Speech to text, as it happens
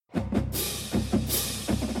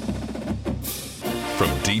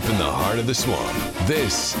From deep in the heart of the swamp,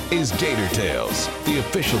 this is Gator Tales, the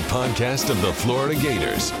official podcast of the Florida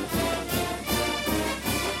Gators.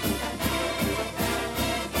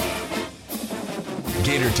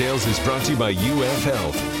 Gator Tales is brought to you by UF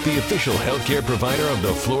Health, the official healthcare provider of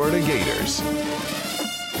the Florida Gators.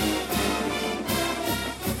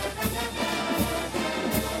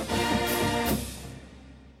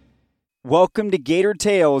 Welcome to Gator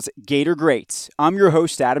Tales, Gator Greats. I'm your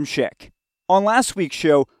host, Adam Schick. On last week's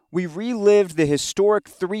show, we relived the historic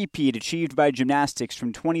three-peat achieved by gymnastics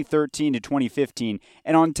from 2013 to 2015,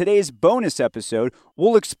 and on today's bonus episode,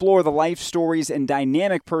 we'll explore the life stories and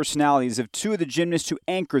dynamic personalities of two of the gymnasts who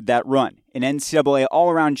anchored that run, an NCAA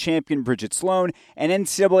all-around champion Bridget Sloan and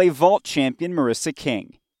NCAA vault champion Marissa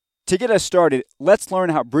King. To get us started, let's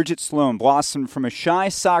learn how Bridget Sloan blossomed from a shy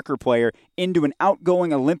soccer player into an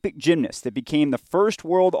outgoing Olympic gymnast that became the first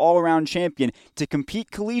world all-around champion to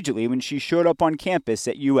compete collegiately when she showed up on campus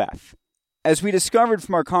at UF. As we discovered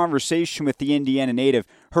from our conversation with the Indiana native,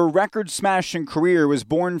 her record-smashing career was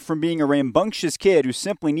born from being a rambunctious kid who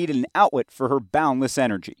simply needed an outlet for her boundless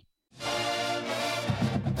energy.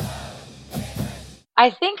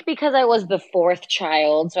 I think because I was the fourth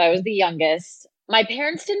child, so I was the youngest, my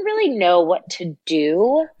parents didn't really know what to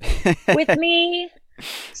do with me.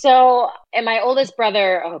 So, and my oldest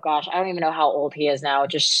brother, oh gosh, I don't even know how old he is now.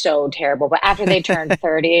 Just so terrible. But after they turned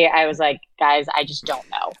 30, I was like, guys, I just don't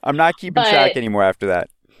know. I'm not keeping track anymore after that.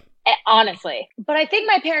 Honestly. But I think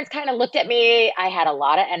my parents kind of looked at me. I had a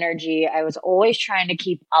lot of energy. I was always trying to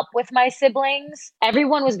keep up with my siblings.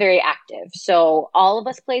 Everyone was very active. So all of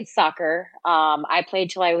us played soccer. I played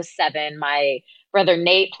till I was 7. My brother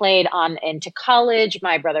Nate played on into college.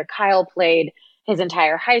 My brother Kyle played his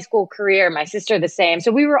entire high school career. My sister the same.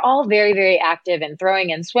 So we were all very, very active in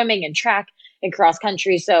throwing and swimming and track and cross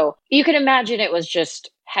country. So you can imagine it was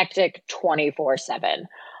just hectic 24/7.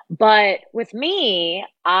 But with me,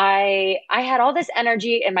 I had all this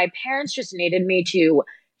energy and my parents just needed me to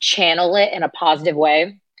channel it in a positive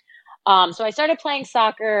way. So I started playing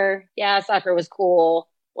soccer. Yeah, soccer was cool.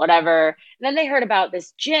 Whatever. And then they heard about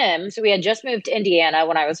this gym. So we had just moved to Indiana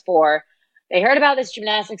when I was 4. They heard about this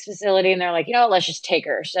gymnastics facility and they're like, you know what, let's just take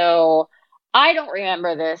her. So I don't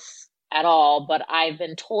remember this at all, but I've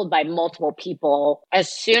been told by multiple people as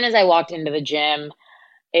soon as I walked into the gym,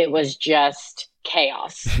 it was just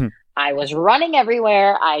chaos. I was running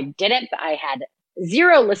everywhere. I had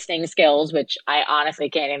 0 listening skills, which I honestly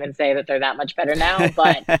can't even say that they're that much better now,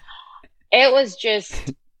 but it was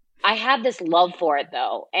just, I had this love for it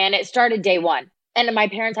though. And it started day 1. And my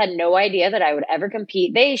parents had no idea that I would ever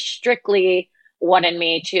compete. They strictly wanted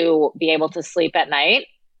me to be able to sleep at night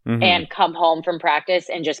and come home from practice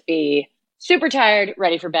and just be super tired,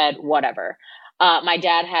 ready for bed, whatever. My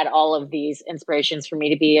dad had all of these inspirations for me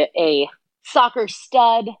to be a soccer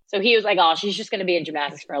stud. So he was like, oh, she's just going to be in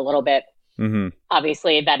gymnastics for a little bit.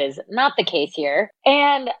 Obviously, that is not the case here.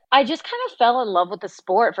 And I just kind of fell in love with the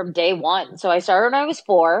sport from day 1. So I started when I was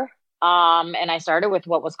 4. And I started with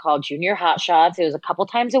what was called junior hot shots. It was a couple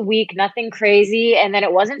times a week, nothing crazy. And then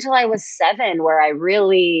it wasn't until I was 7 where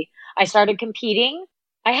I started competing.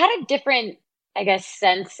 I had a different, I guess,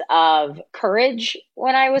 sense of courage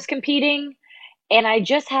when I was competing. And I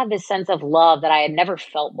just had this sense of love that I had never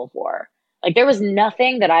felt before. Like there was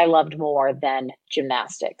nothing that I loved more than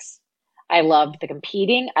gymnastics. I loved the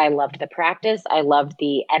competing. I loved the practice. I loved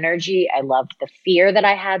the energy. I loved the fear that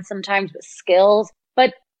I had sometimes with skills.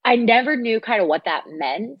 But I never knew kind of what that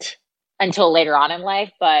meant until later on in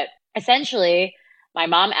life. But essentially, my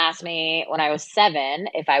mom asked me when I was 7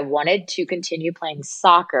 if I wanted to continue playing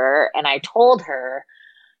soccer. And I told her,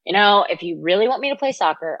 you know, if you really want me to play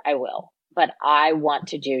soccer, I will. But I want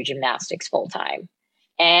to do gymnastics full time.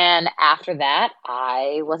 And after that,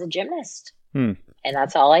 I was a gymnast. And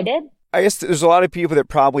that's all I did. I guess there's a lot of people that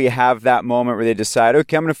probably have that moment where they decide,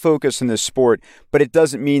 okay, I'm going to focus on this sport, but it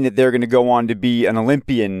doesn't mean that they're going to go on to be an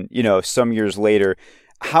Olympian, you know, some years later.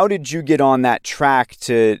 How did you get on that track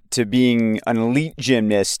to being an elite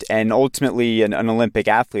gymnast and ultimately an Olympic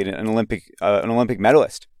athlete, an Olympic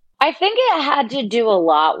medalist? I think it had to do a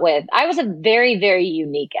lot with, I was a very, very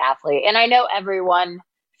unique athlete. And I know everyone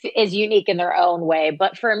is unique in their own way.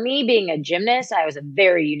 But for me, being a gymnast, I was a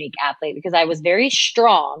very unique athlete because I was very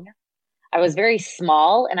strong. I was very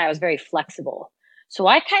small and I was very flexible. So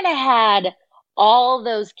I kind of had all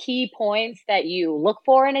those key points that you look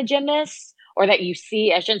for in a gymnast, or that you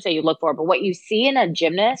see, I shouldn't say you look for, but what you see in a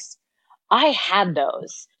gymnast, I had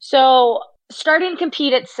those. So starting to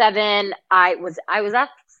compete at 7, I was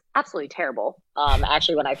absolutely terrible.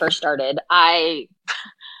 Actually, when I first started,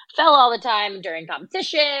 fell all the time during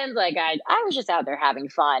competitions. Like I was just out there having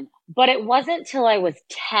fun. But it wasn't till I was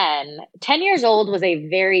 10. 10 years old was a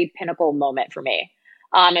very pinnacle moment for me.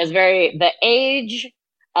 It was the age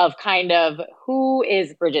of kind of who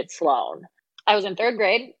is Bridget Sloan. I was in third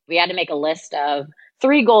grade. We had to make a list of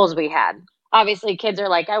 3 goals we had. Obviously, kids are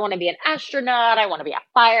like, I want to be an astronaut. I want to be a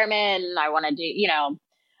fireman. I want to do,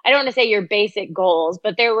 I don't want to say your basic goals,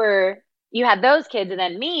 but you had those kids. And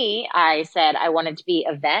then me, I said I wanted to be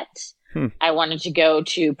a vet. I wanted to go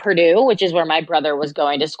to Purdue, which is where my brother was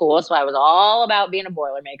going to school. So I was all about being a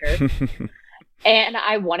Boilermaker. And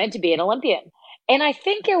I wanted to be an Olympian. And I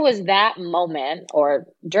think it was that moment or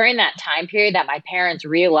during that time period that my parents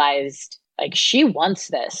realized, like, she wants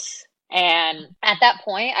this. And at that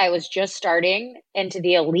point, I was just starting into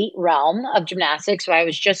the elite realm of gymnastics. So I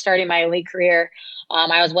was just starting my elite career.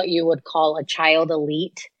 I was what you would call a child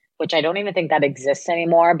elite, which I don't even think that exists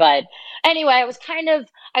anymore. But anyway, I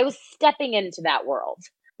was stepping into that world.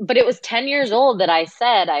 But it was 10 years old that I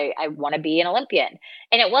said, I want to be an Olympian.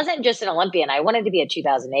 And it wasn't just an Olympian. I wanted to be a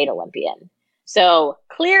 2008 Olympian. So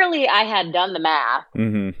clearly I had done the math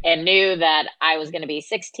and knew that I was going to be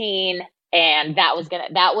 16. And that was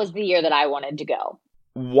the year that I wanted to go.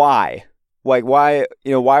 Why? Like, why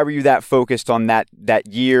were you that focused on that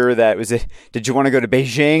year? Did you want to go to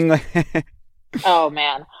Beijing? Oh,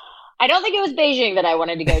 man. I don't think it was Beijing that I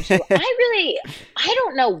wanted to go to. I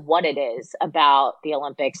don't know what it is about the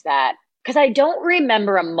Olympics because I don't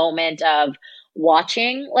remember a moment of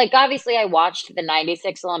watching. Like, obviously, I watched the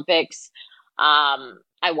 96 Olympics.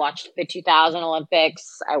 I watched the 2000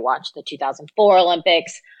 Olympics. I watched the 2004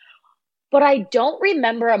 Olympics. But I don't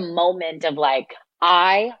remember a moment of like,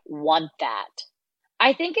 I want that.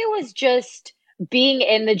 I think it was just being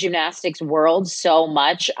in the gymnastics world so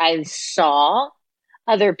much. I saw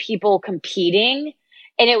other people competing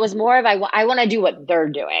and it was more of, I want to do what they're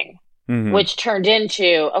doing, which turned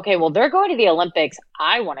into, okay, well, they're going to the Olympics.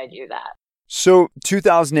 I want to do that. So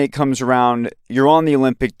 2008 comes around, you're on the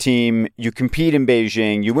Olympic team, you compete in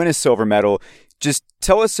Beijing, you win a silver medal. Just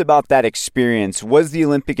tell us about that experience. Was the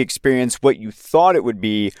Olympic experience what you thought it would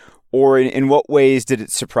be, or in what ways did it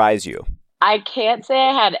surprise you? I can't say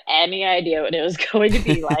I had any idea what it was going to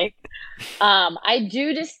be like. I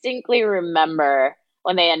do distinctly remember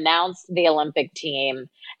when they announced the Olympic team,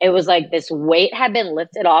 it was like this weight had been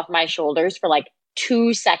lifted off my shoulders for like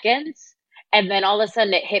 2 seconds. And then all of a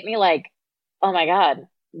sudden it hit me like, oh my God,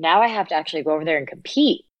 now I have to actually go over there and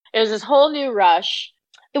compete. It was this whole new rush.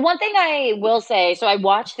 The one thing I will say, so I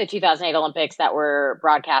watched the 2008 Olympics that were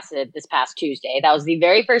broadcasted this past Tuesday. That was the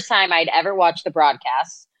very first time I'd ever watched the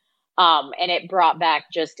broadcast. And it brought back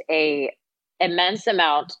just a immense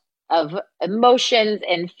amount of emotions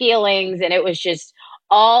and feelings. And it was just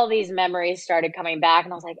all these memories started coming back.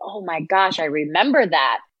 And I was like, oh my gosh, I remember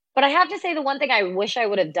that. But I have to say the one thing I wish I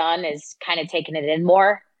would have done is kind of taken it in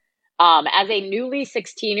more. As a newly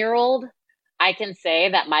 16-year-old, I can say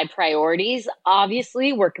that my priorities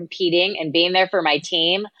obviously were competing and being there for my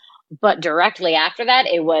team. But directly after that,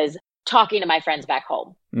 it was talking to my friends back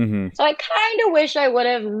home. So I kind of wish I would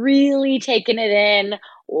have really taken it in,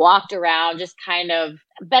 walked around, just kind of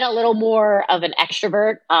been a little more of an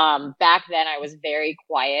extrovert. Back then I was very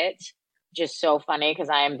quiet, just so funny because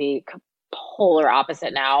I am the polar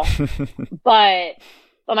opposite now. but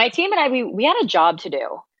my team and I, we had a job to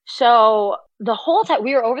do. So the whole time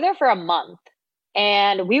we were over there for a month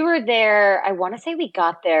and we were there, I want to say we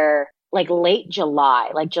got there like late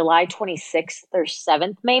July, like July 26th or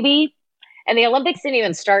 7th maybe. And the Olympics didn't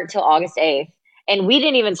even start till August 8th. And we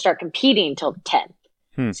didn't even start competing till the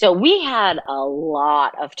 10th. So we had a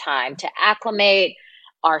lot of time to acclimate.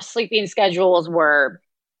 Our sleeping schedules were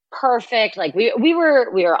perfect. Like we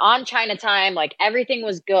were on China time, like everything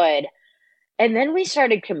was good. And then we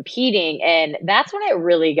started competing and that's when it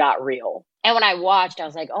really got real. And when I watched, I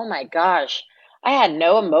was like, oh my gosh, I had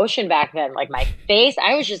no emotion back then. Like my face,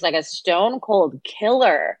 I was just like a stone cold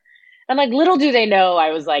killer. I'm like, little do they know,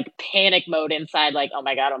 I was like panic mode inside, like, oh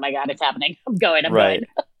my God, it's happening. I'm going.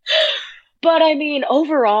 But I mean,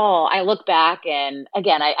 overall, I look back and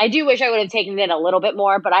again, I do wish I would have taken it a little bit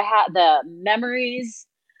more, but I had the memories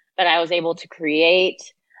that I was able to create.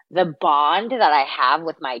 The bond that I have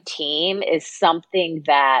with my team is something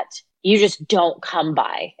that you just don't come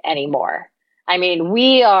by anymore. I mean,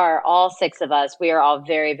 we are all 6 of us. We are all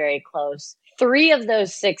very, very close. 3 of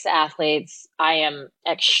those 6 athletes I am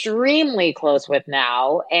extremely close with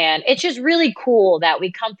now. And it's just really cool that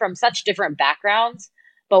we come from such different backgrounds,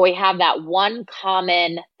 but we have that one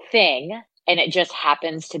common thing. And it just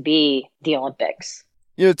happens to be the Olympics.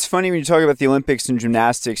 It's funny when you talk about the Olympics and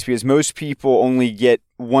gymnastics because most people only get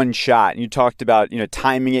one shot. And you talked about,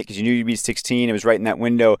 timing it because you knew you'd be 16. It was right in that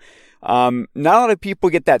window. Not a lot of people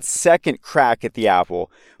get that second crack at the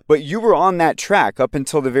apple, but you were on that track up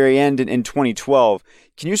until the very end in 2012.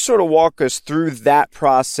 Can you sort of walk us through that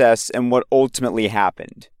process and what ultimately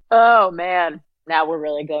happened? Oh, man. Now we're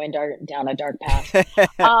really going down a dark path.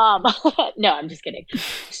 No, I'm just kidding.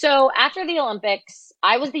 So after the Olympics,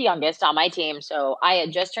 I was the youngest on my team. So I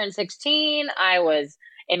had just turned 16. I was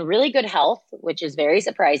in really good health, which is very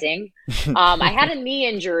surprising. I had a knee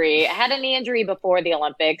injury. I had a knee injury before the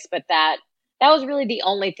Olympics, but that was really the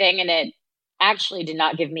only thing. And it actually did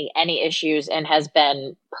not give me any issues and has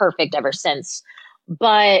been perfect ever since.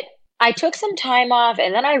 But I took some time off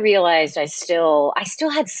and then I realized I still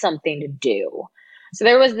had something to do. So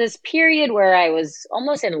there was this period where I was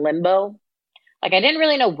almost in limbo. Like I didn't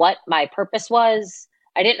really know what my purpose was.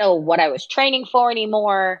 I didn't know what I was training for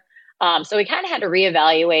anymore. So we kind of had to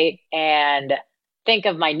reevaluate and think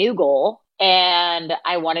of my new goal. And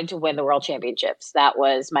I wanted to win the World Championships. That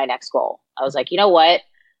was my next goal. I was like, you know what?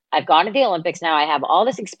 I've gone to the Olympics now. I have all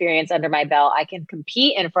this experience under my belt. I can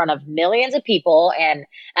compete in front of millions of people and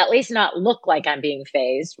at least not look like I'm being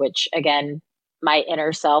phased, which again, my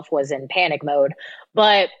inner self was in panic mode.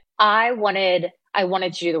 But I wanted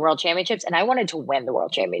to do the World Championships and I wanted to win the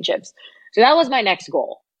World Championships. So that was my next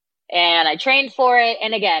goal. And I trained for it.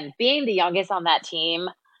 And again, being the youngest on that team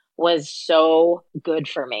was so good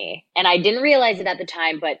for me. And I didn't realize it at the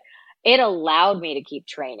time, but it allowed me to keep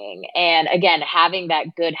training. And again, having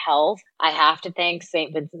that good health, I have to thank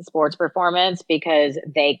St. Vincent Sports Performance because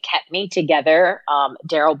they kept me together.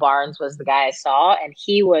 Daryl Barnes was the guy I saw, and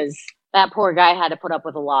that poor guy had to put up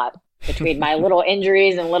with a lot between my little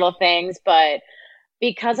injuries and little things. But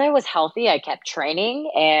because I was healthy, I kept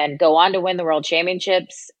training and go on to win the World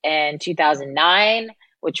Championships in 2009,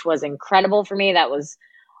 which was incredible for me. That was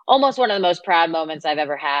almost one of the most proud moments I've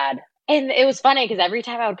ever had. And it was funny because every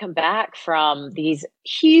time I would come back from these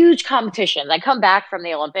huge competitions, I come back from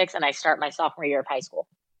the Olympics and I start my sophomore year of high school.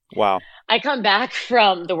 Wow. I come back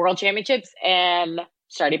from the World Championships and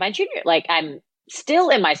starting my junior. Like I'm still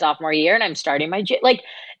in my sophomore year and I'm starting my,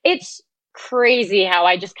 it's crazy how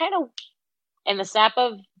I just kind of, in the snap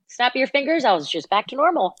of your fingers, I was just back to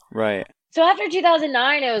normal. Right. So after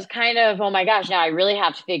 2009, it was kind of, oh my gosh, now I really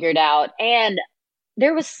have to figure it out. And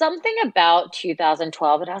there was something about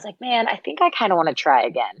 2012 that I was like, man, I think I kind of want to try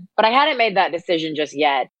again. But I hadn't made that decision just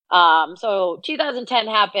yet. So 2010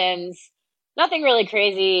 happens. Nothing really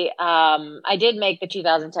crazy. I did make the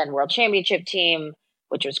 2010 World Championship team,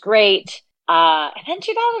 which was great. And then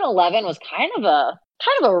 2011 was kind of a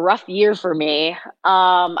rough year for me.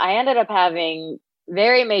 I ended up having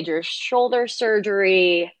very major shoulder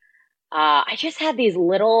surgery. I just had these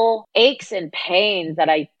little aches and pains that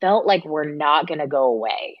I felt like were not going to go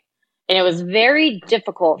away. And it was very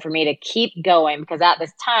difficult for me to keep going because at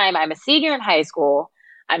this time, I'm a senior in high school.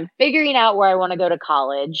 I'm figuring out where I want to go to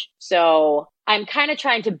college. So I'm kind of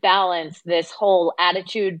trying to balance this whole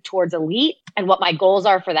attitude towards elite and what my goals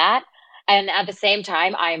are for that. And at the same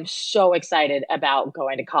time, I'm so excited about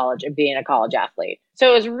going to college and being a college athlete.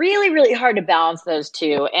 So it was really, really hard to balance those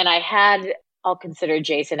two. And I'll consider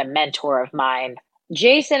Jason a mentor of mine.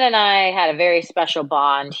 Jason and I had a very special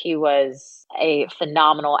bond. He was a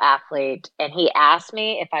phenomenal athlete. And he asked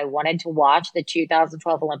me if I wanted to watch the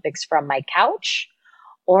 2012 Olympics from my couch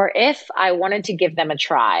or if I wanted to give them a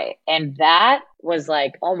try. And that was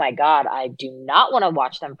like, oh my God, I do not want to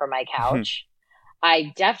watch them from my couch.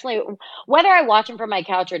 I definitely, whether I watch them from my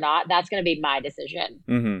couch or not, that's going to be my decision.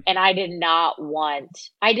 Mm-hmm. And I didn't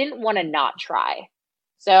want to not try.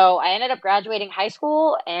 So I ended up graduating high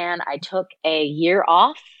school and I took a year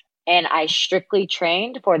off and I strictly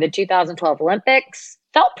trained for the 2012 Olympics.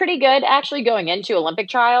 Felt pretty good actually going into Olympic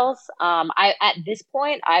trials. At this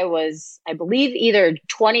point, I was, I believe, either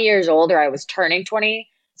 20 years old or I was turning 20.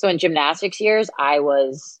 So in gymnastics years, I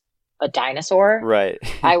was a dinosaur. Right.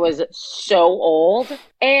 I was so old.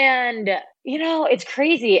 And, it's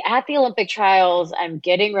crazy. At the Olympic trials, I'm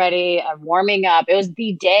getting ready. I'm warming up. It was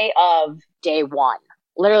the day of day one,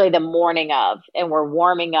 literally the morning of, and we're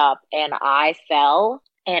warming up and I fell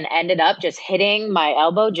and ended up just hitting my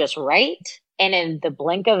elbow just right. And in the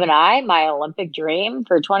blink of an eye, my Olympic dream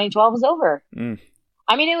for 2012 was over.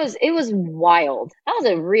 I mean, it was wild. That was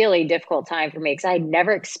a really difficult time for me because I had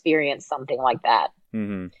never experienced something like that.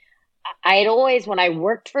 Mm-hmm. I had always, when I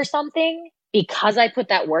worked for something, because I put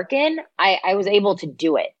that work in, I was able to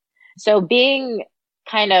do it. So being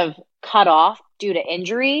kind of cut off due to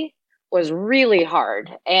injury was really hard.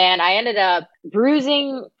 And I ended up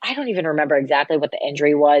bruising. I don't even remember exactly what the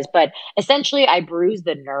injury was, but essentially I bruised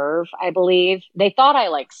the nerve, I believe. They thought I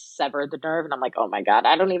like severed the nerve. And I'm like, oh my God,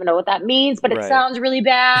 I don't even know what that means, but it sounds really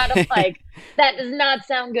bad. I'm like, that does not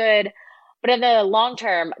sound good. But in the long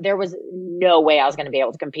term, there was no way I was going to be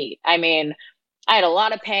able to compete. I mean, I had a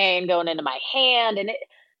lot of pain going into my hand, and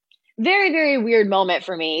very, very weird moment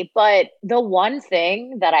for me. But the one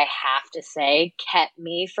thing that I have to say kept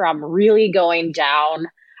me from really going down,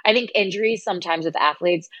 I think injuries sometimes with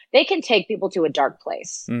athletes, they can take people to a dark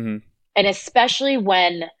place. Mm-hmm. And especially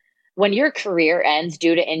when your career ends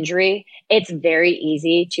due to injury, it's very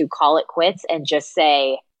easy to call it quits and just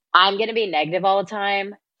say, I'm going to be negative all the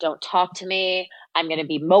time. Don't talk to me. I'm going to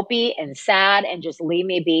be mopey and sad and just leave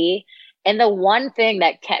me be. And the one thing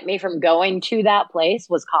that kept me from going to that place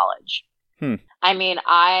was college. I mean,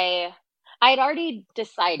 I had already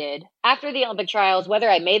decided after the Olympic trials, whether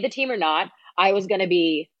I made the team or not, I was going to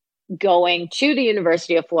be going to the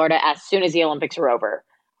University of Florida as soon as the Olympics were over.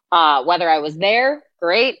 Whether I was there,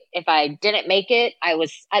 great. If I didn't make it,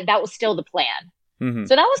 that was still the plan. Mm-hmm.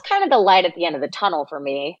 So that was kind of the light at the end of the tunnel for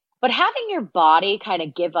me. But having your body kind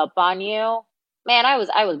of give up on you, man, I was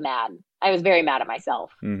mad. I was very mad at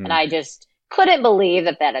myself. Mm-hmm. And I just couldn't believe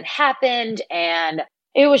that had happened. And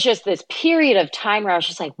it was just this period of time where I was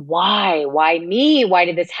just like, why? Why me? Why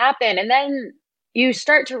did this happen? And then you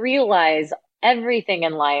start to realize everything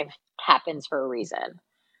in life happens for a reason.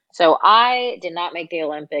 So I did not make the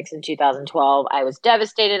Olympics in 2012. I was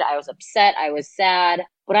devastated. I was upset. I was sad.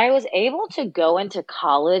 But I was able to go into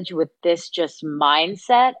college with this just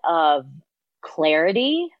mindset of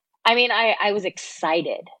clarity. I mean, I was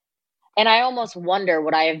excited. And I almost wonder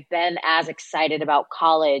would I have been as excited about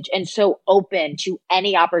college and so open to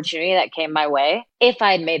any opportunity that came my way if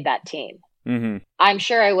I had made that team. Mm-hmm. I'm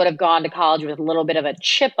sure I would have gone to college with a little bit of a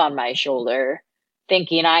chip on my shoulder,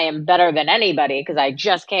 thinking I am better than anybody because I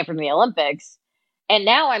just came from the Olympics. And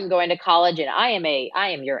now I'm going to college and I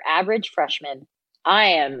am your average freshman.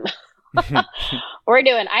 We're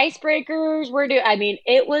doing icebreakers.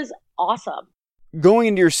 It was awesome. Going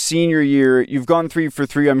into your senior year, you've gone 3 for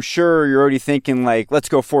 3. I'm sure you're already thinking like, let's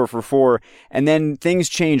go 4 for 4. And then things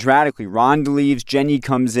change radically. Rhonda leaves, Jenny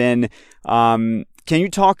comes in. Can you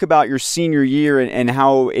talk about your senior year and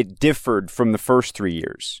how it differed from the first 3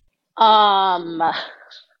 years?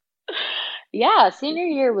 Yeah, senior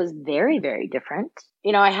year was very, very different.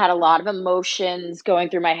 You know, I had a lot of emotions going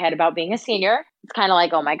through my head about being a senior. It's kind of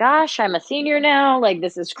like, oh my gosh, I'm a senior now. Like,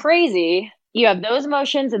 this is crazy. You have those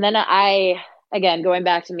emotions. And then again, going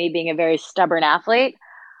back to me being a very stubborn athlete,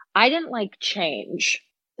 I didn't like change.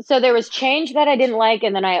 So there was change that I didn't like.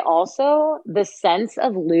 And then the sense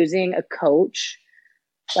of losing a coach,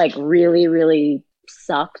 like really, really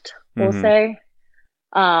sucked, we'll say.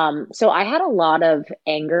 So I had a lot of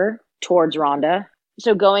anger towards Rhonda.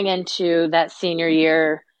 So going into that senior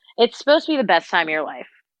year, it's supposed to be the best time of your life.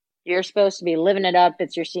 You're supposed to be living it up.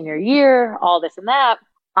 It's your senior year, all this and that.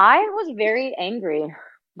 I was very angry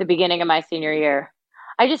the beginning of my senior year.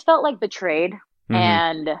 I just felt like betrayed.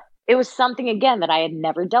 And it was something, again, that I had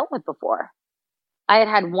never dealt with before. I had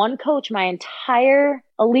had one coach my entire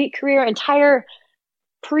elite career, entire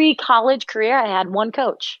pre-college career. I had one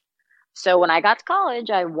coach. So when I got to college,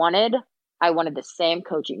 I wanted the same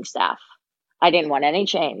coaching staff. I didn't want any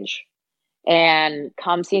change. And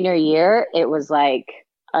come senior year, it was like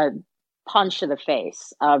a punch to the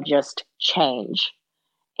face of just change.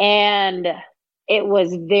 And it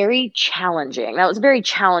was very challenging. That was a very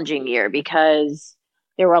challenging year because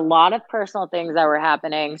there were a lot of personal things that were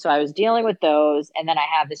happening. So I was dealing with those. And then I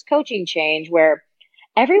have this coaching change where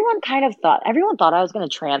everyone thought I was going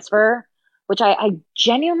to transfer, which I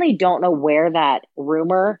genuinely don't know where that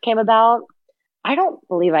rumor came about. I don't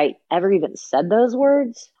believe I ever even said those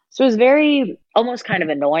words. So it was very almost kind of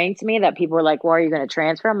annoying to me that people were like, well, are you going to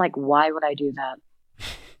transfer? I'm like, why would I do that?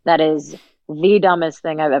 That is the dumbest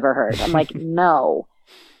thing I've ever heard. I'm like, no.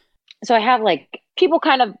 So I have like people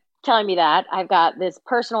kind of telling me that. I've got this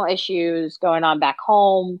personal issues going on back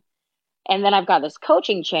home. And then I've got this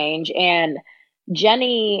coaching change. And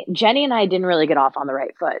Jenny and I didn't really get off on the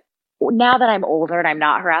right foot. Now that I'm older and I'm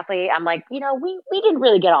not her athlete, I'm like, we didn't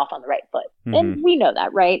really get off on the right foot. And we know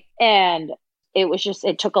that, right? And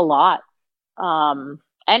it took a lot.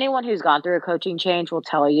 Anyone who's gone through a coaching change will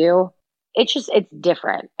tell you it's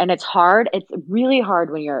different and it's hard. It's really hard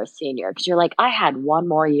when you're a senior because you're like, I had one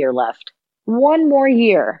more year left,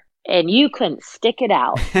 and you couldn't stick it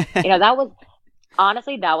out. That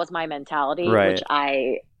was my mentality, right. Which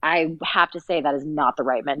I have to say that is not the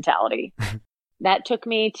right mentality. That took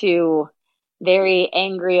me to very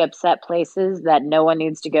angry, upset places that no one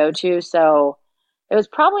needs to go to. So it was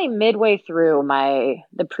probably midway through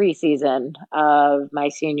the preseason of my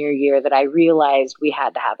senior year that I realized we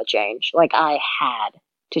had to have a change. Like, I had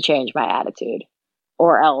to change my attitude,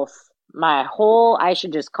 or else I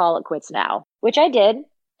should just call it quits now, which I did.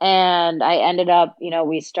 And I ended up,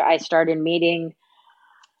 I started meeting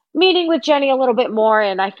with Jenny a little bit more.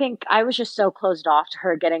 And I think I was just so closed off to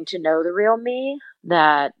her getting to know the real me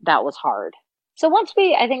that was hard. So once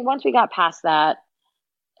we got past that,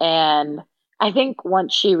 and I think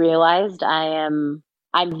once she realized I'm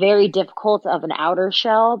very difficult of an outer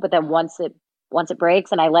shell, but then once it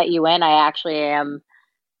breaks and I let you in, I actually am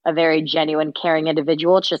a very genuine, caring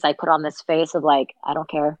individual. It's just I put on this face of like, I don't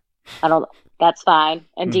care. That's fine.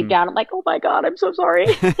 And deep down, I'm like, oh my God, I'm so sorry.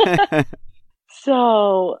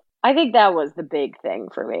 So I think that was the big thing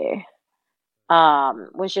for me,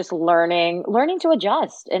 was just learning to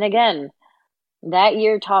adjust. And again, that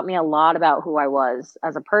year taught me a lot about who I was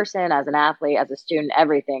as a person, as an athlete, as a student,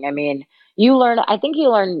 everything. I mean, I think you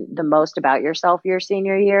learn the most about yourself your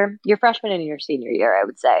senior year, your freshman and your senior year, I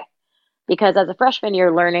would say. Because as a freshman,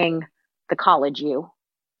 you're learning the college you.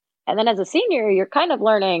 And then as a senior, you're kind of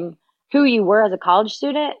learning who you were as a college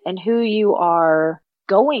student and who you are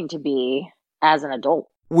going to be as an adult.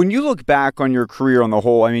 When you look back on your career on the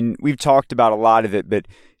whole, I mean, we've talked about a lot of it, but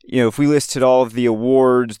if we listed all of the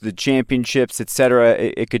awards, the championships, etc.,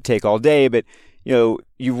 it could take all day. But you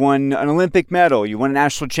won an Olympic medal, you won a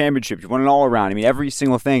national championship, you won an all-around. I mean, every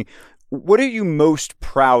single thing. What are you most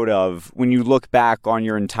proud of when you look back on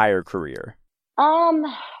your entire career?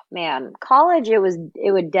 Man, college, it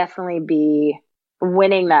would definitely be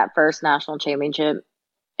winning that first national championship.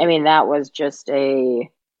 I mean, that was just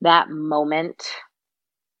that moment.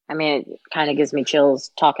 I mean, it kind of gives me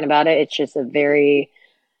chills talking about it. It's just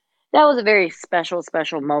that was a very special,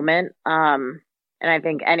 special moment. And I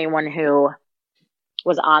think anyone who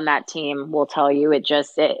was on that team will tell you it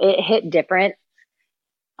hit different.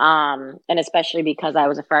 And especially because I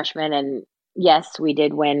was a freshman, and yes, we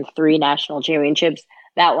did win 3 national championships.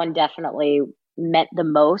 That one definitely meant the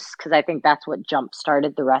most because I think that's what jump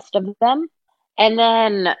started the rest of them. And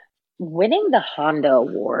then winning the Honda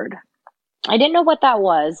Award. I didn't know what that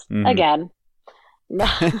was. Mm-hmm. Again,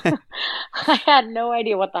 I had no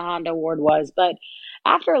idea what the Honda Award was, but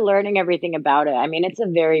after learning everything about it, I mean, it's a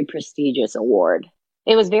very prestigious award.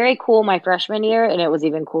 It was very cool my freshman year, and it was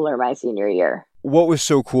even cooler my senior year. What was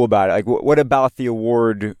so cool about it? Like, what about the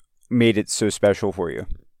award made it so special for you?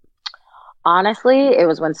 Honestly, it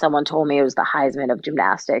was when someone told me it was the Heisman of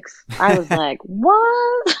gymnastics. I was like,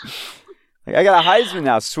 what? I got a Heisman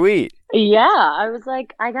now. Sweet. Yeah. I was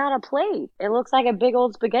like, I got a plate. It looks like a big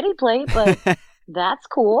old spaghetti plate, but that's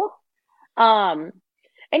cool. And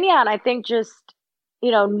I think just,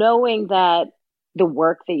 knowing that the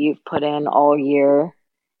work that you've put in all year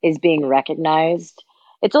is being recognized.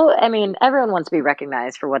 Everyone wants to be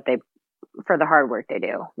recognized for for the hard work they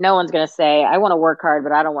do. No one's going to say, I want to work hard,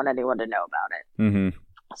 but I don't want anyone to know about it. Mm-hmm.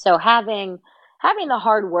 So having the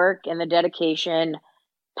hard work and the dedication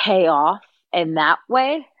pay off in that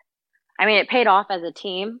way, I mean, it paid off as a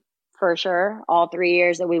team for sure. All 3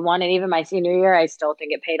 years that we won, and even my senior year, I still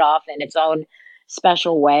think it paid off in its own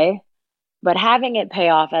special way. But having it pay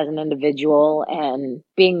off as an individual and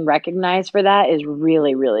being recognized for that is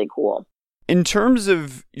really, really cool. In terms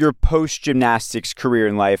of your post-gymnastics career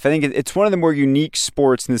in life, I think it's one of the more unique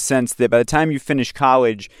sports in the sense that by the time you finish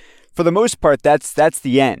college, for the most part, that's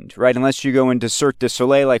the end, right? Unless you go into Cirque du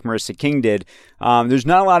Soleil like Marissa King did, there's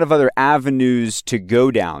not a lot of other avenues to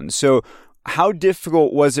go down. So how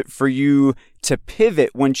difficult was it for you to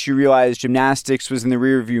pivot once you realized gymnastics was in the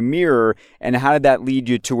rearview mirror, and how did that lead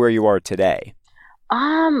you to where you are today?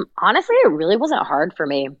 Honestly, it really wasn't hard for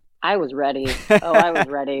me. I was ready. I was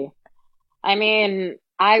ready. I mean,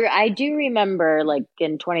 I do remember like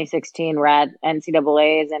in 2016, we're at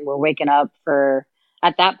NCAAs and we're waking up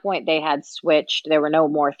at that point they had switched. There were no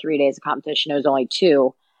more 3 days of competition. It was only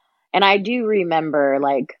 2. And I do remember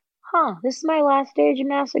like, this is my last day of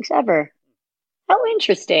gymnastics ever. How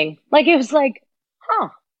interesting. Like, it was like,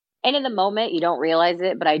 And in the moment, you don't realize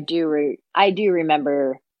it, but I do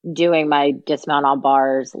remember doing my dismount on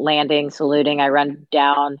bars, landing, saluting. I run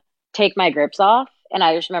down, take my grips off. And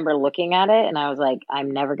I just remember looking at it and I was like,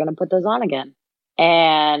 I'm never going to put those on again.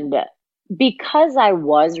 And because I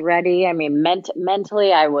was ready, I mean,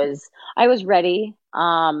 mentally I was ready.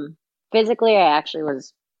 Physically, I actually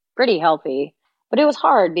was pretty healthy, but it was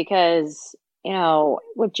hard because,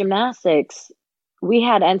 with gymnastics, we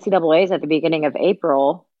had NCAAs at the beginning of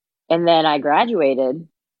April, and then I graduated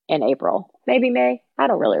in April, maybe May. I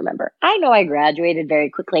don't really remember. I know I graduated very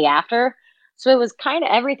quickly after. So it was kind of,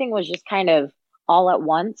 everything was just kind of all at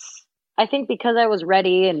once. I think because I was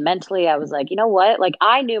ready and mentally I was like, you know what? Like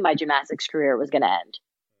I knew my gymnastics career was going to end.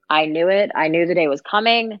 I knew it. I knew the day was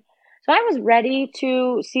coming. So I was ready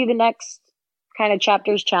to see the next kind of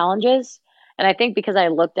chapter's challenges. And I think because I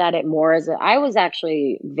looked at it more as I was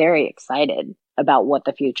actually very excited about what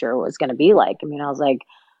the future was going to be like. I mean, I was like,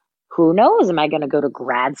 who knows? Am I going to go to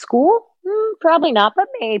grad school? Probably not, but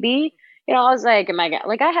maybe. You know, I was like,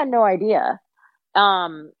 I had no idea.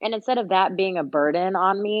 And instead of that being a burden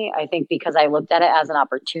on me, I think because I looked at it as an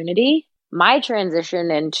opportunity, my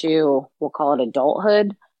transition into, we'll call it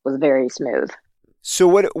adulthood, was very smooth. So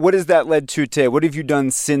what has that led to today? What have you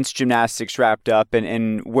done since gymnastics wrapped up,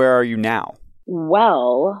 and where are you now?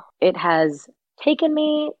 Well, it has taken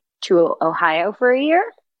me to Ohio for a year,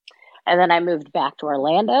 and then I moved back to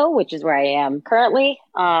Orlando, which is where I am currently.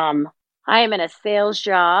 I am in a sales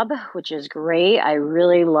job, which is great. I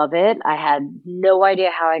really love it. I had no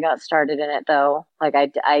idea how I got started in it, though. Like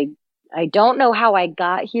I don't know how I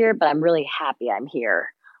got here, but I'm really happy I'm here.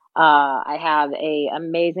 I have a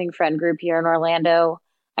amazing friend group here in Orlando.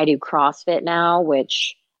 I do CrossFit now,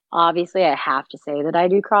 which obviously I have to say that I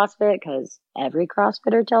do CrossFit because every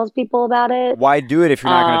CrossFitter tells people about it. Why do it if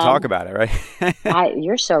you're not going to talk about it, right?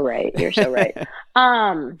 You're so right. You're so right.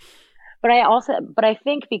 But I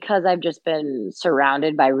think because I've just been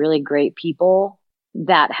surrounded by really great people,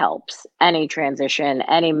 that helps. Any transition,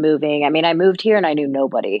 any moving. I mean, I moved here and I knew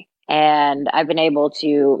nobody. And I've been able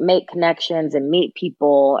to make connections and meet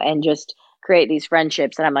people and just create these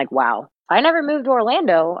friendships. And I'm like, wow, if I never moved to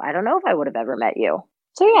Orlando, I don't know if I would have ever met you.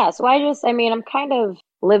 So yeah, I'm kind of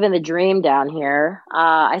living the dream down here.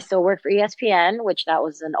 I still work for ESPN, which that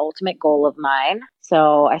was an ultimate goal of mine.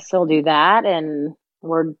 So I still do that. And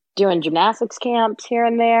we're doing gymnastics camps here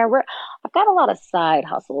and there. I've got a lot of side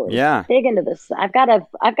hustles. Yeah. Big into this. I've got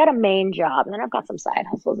a main job, and then I've got some side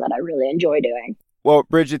hustles that I really enjoy doing. Well,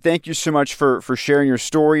 Bridget, thank you so much for sharing your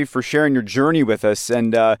story, for sharing your journey with us,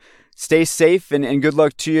 and stay safe and good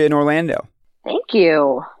luck to you in Orlando. Thank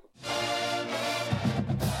you.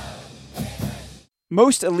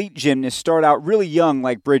 Most elite gymnasts start out really young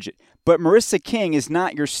like Bridget, but Marissa King is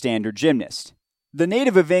not your standard gymnast. The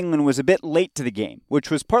native of England was a bit late to the game,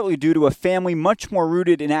 which was partly due to a family much more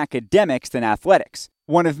rooted in academics than athletics.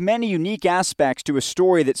 One of many unique aspects to a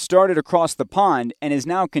story that started across the pond and is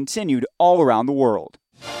now continued all around the world.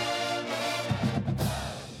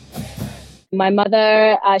 My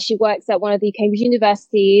mother, she works at one of the Cambridge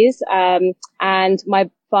universities, and my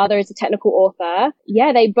father is a technical author.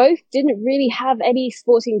 Yeah, they both didn't really have any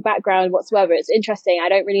sporting background whatsoever. It's interesting. I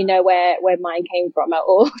don't really know where mine came from at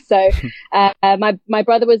all. So, my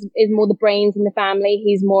brother is more the brains in the family.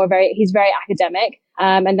 He's very academic.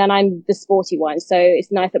 And then I'm the sporty one. So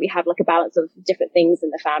it's nice that we have like a balance of different things in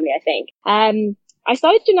the family, I think. I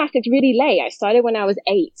started gymnastics really late. I started when I was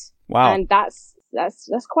 8. Wow. And that's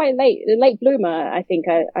quite late. A late bloomer, I think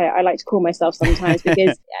I like to call myself sometimes,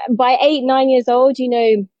 because by 8, 9 years old, you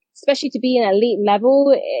know, especially to be an elite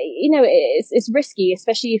level, you know, it's risky,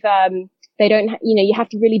 especially if, they don't, you know, you have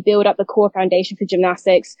to really build up the core foundation for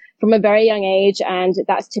gymnastics from a very young age. And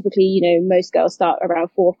that's typically, you know, most girls start around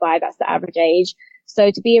 4 or 5. That's the average age. So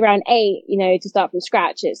to be around 8, you know, to start from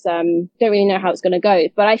scratch, it's, don't really know how it's going to go.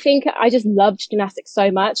 But I think I just loved gymnastics so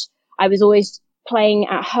much. I was always playing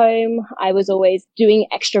at home. I was always doing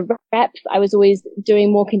extra reps. I was always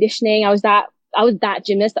doing more conditioning. I was that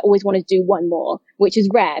gymnast that always wanted to do one more, which is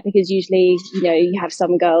rare because usually, you know, you have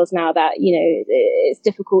some girls now that, you know, it's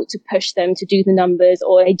difficult to push them to do the numbers,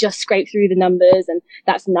 or they just scrape through the numbers and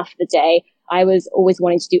that's enough for the day. I was always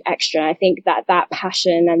wanting to do extra. I think that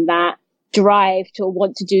passion and that drive to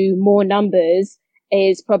want to do more numbers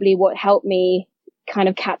is probably what helped me kind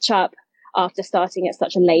of catch up after starting at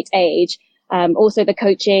such a late age. Also the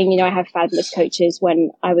coaching, you know, I have fabulous coaches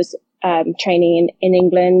when I was training in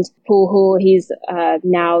England. Paul Hall, he's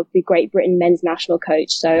now the Great Britain men's national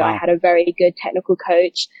coach. So wow. I had a very good technical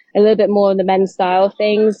coach, a little bit more on the men's style of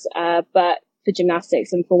things, but for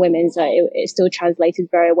gymnastics and for women's, it still translated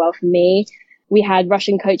very well for me. We had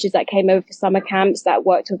Russian coaches that came over for summer camps that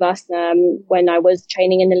worked with us when I was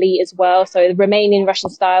training in elite as well. So the Romanian Russian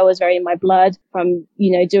style was very in my blood from,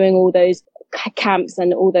 you know, doing all those camps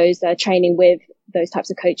and all those training with those types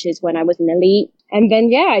of coaches when I was in elite. And then,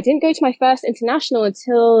 yeah, I didn't go to my first international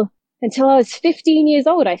until I was 15 years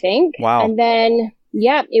old, I think. Wow. And then,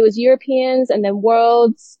 yeah, it was Europeans and then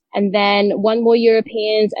Worlds and then one more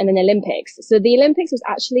Europeans and then Olympics. So the Olympics was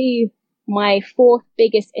actually my 4th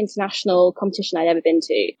biggest international competition I'd ever been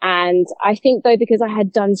to. And I think though, because I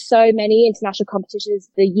had done so many international competitions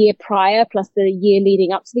the year prior, plus the year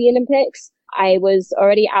leading up to the Olympics, I was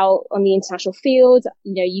already out on the international field.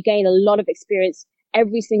 You know, you gain a lot of experience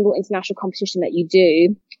every single international competition that you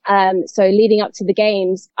do. So leading up to the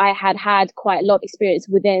games, I had quite a lot of experience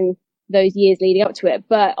within those years leading up to it,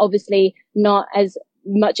 but obviously not as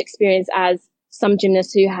much experience as some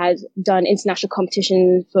gymnasts who had done international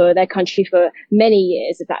competition for their country for many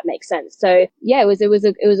years, if that makes sense. So yeah, it was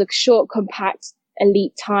a short, compact,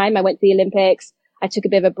 elite time. I went to the Olympics. I took a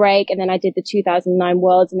bit of a break, and then I did the 2009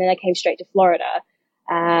 Worlds, and then I came straight to Florida.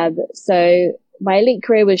 So my elite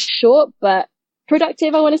career was short, but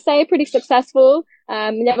productive, I want to say, pretty successful.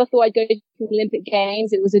 Never thought I'd go to the Olympic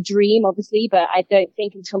Games. It was a dream, obviously, but I don't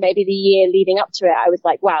think until maybe the year leading up to it, I was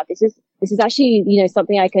like, wow, this is actually, you know,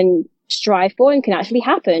 something I can strive for and can actually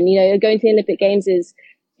happen. You know, going to the Olympic Games is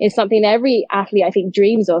something that every athlete, I think,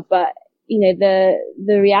 dreams of, but you know,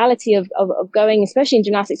 the reality of going, especially in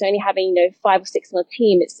gymnastics, only having, you know, 5 or 6 on a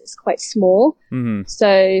team, it's quite small. Mm-hmm.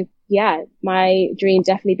 So yeah, my dream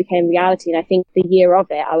definitely became reality. And I think the year of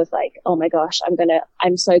it, I was like, oh my gosh,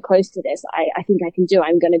 I'm so close to this. I think I can do it.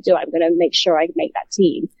 I'm going to make sure I make that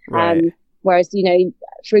team. Right. Whereas, you know,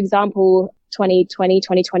 for example, 2020,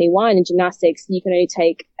 2021 in gymnastics, you can only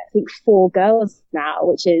take, I think, 4 girls now,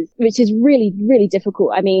 which is really, really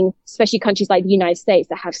difficult. I mean, especially countries like the United States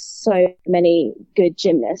that have so many good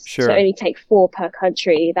gymnasts. Sure. To only take 4 per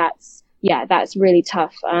country, that's really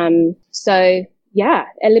tough. So yeah,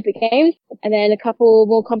 Olympic Games, and then a couple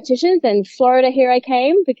more competitions. And Florida, here I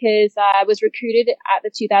came because I was recruited at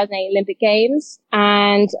the 2008 Olympic Games,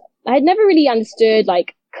 and I had never really understood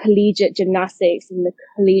like collegiate gymnastics and the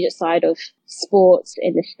collegiate side of sports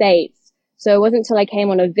in the States. So it wasn't until I came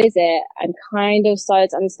on a visit and kind of started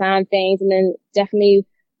to understand things, and then definitely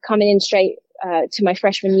coming in straight to my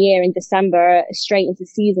freshman year in December, straight into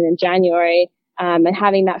season in January, and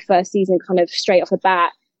having that first season kind of straight off the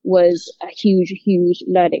bat was a huge, huge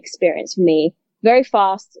learning experience for me. Very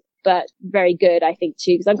fast, but very good, I think,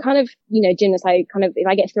 too, because I'm kind of, you know, gymnast, if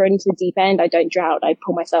I get thrown into the deep end, I don't drown. I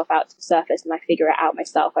pull myself out to the surface and I figure it out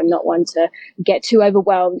myself. I'm not one to get too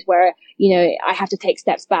overwhelmed where, you know, I have to take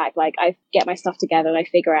steps back. Like, I get my stuff together and I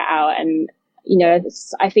figure it out. And, you know,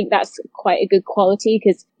 I think that's quite a good quality,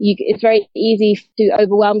 because it's very easy to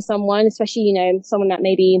overwhelm someone, especially, you know, someone that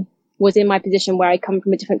maybe was in my position where I come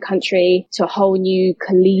from a different country to a whole new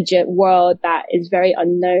collegiate world that is very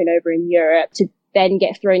unknown over in Europe, to then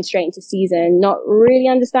get thrown straight into season, not really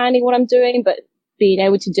understanding what I'm doing, but being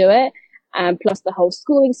able to do it. Plus the whole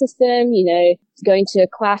schooling system, you know, going to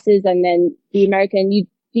classes, and then the American, you'd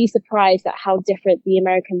be surprised at how different the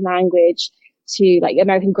American language to like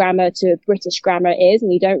American grammar to British grammar is.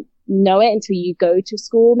 And you don't know it until you go to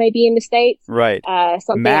school, maybe in the States. Right.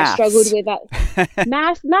 Something Maths. I struggled with that.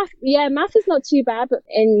 Math. Yeah, math is not too bad, but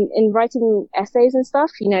in writing essays and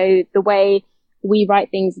stuff, you know, the way we write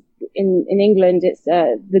things in England, it's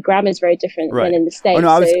the grammar is very different than in the States. Oh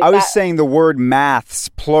no, I was saying the word maths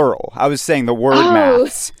plural. I was saying the word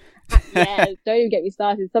maths. Yeah, don't even get me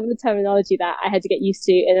started. Some of the terminology that I had to get used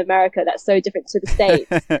to in America that's so different to the States.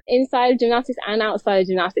 Inside of gymnastics and outside of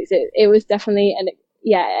gymnastics, it was definitely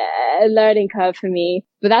a learning curve for me.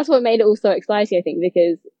 But that's what made it all so exciting, I think,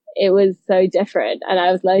 because it was so different and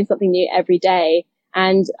I was learning something new every day.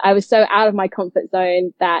 And I was so out of my comfort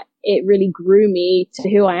zone that it really grew me to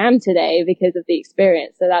who I am today because of the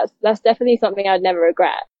experience. So that's definitely something I'd never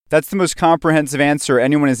regret. That's the most comprehensive answer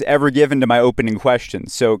anyone has ever given to my opening question.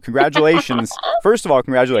 So congratulations. First of all,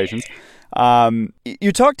 congratulations.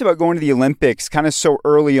 You talked about going to the Olympics kind of so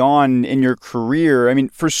early on in your career. I mean,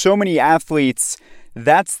 for so many athletes,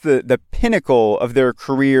 that's the pinnacle of their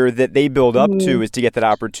career that they build up to, is to get that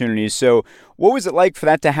opportunity. So what was it like for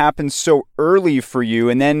that to happen so early for you?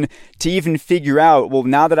 And then to even figure out, well,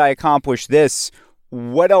 now that I accomplished this,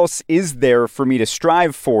 what else is there for me to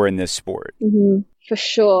strive for in this sport? Mm-hmm. For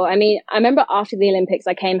sure. I mean, I remember after the Olympics,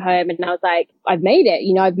 I came home and I was like, I've made it.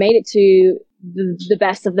 You know, I've made it to the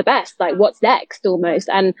best of the best. Like, what's next almost?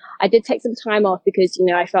 And I did take some time off because, you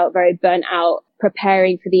know, I felt very burnt out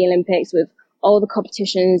preparing for the Olympics with all the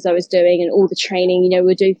competitions I was doing and all the training. You know,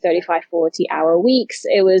 we were doing 35, 40 hour weeks.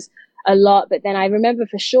 It was a lot. But then I remember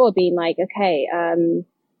for sure being like, okay,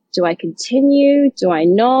 do I continue? Do I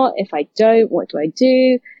not? If I don't, what do I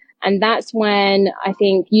do? And that's when I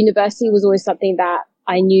think university was always something that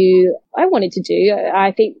I knew I wanted to do.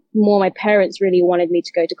 I think more my parents really wanted me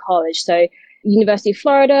to go to college. So University of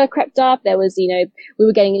Florida crept up. There was, you know, we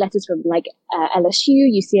were getting letters from like LSU,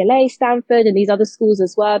 UCLA, Stanford, and these other schools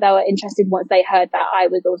as well that were interested once they heard that I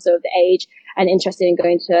was also of the age and interested in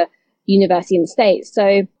going to university in the States.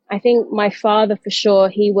 So I think my father, for sure,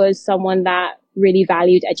 he was someone that really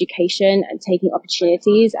valued education and taking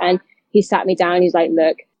opportunities. And he sat me down. He's like,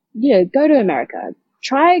 look, go to America.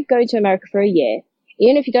 Try going to America for a year.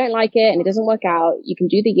 Even if you don't like it and it doesn't work out, you can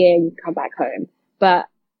do the year and you can come back home. But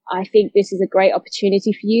I think this is a great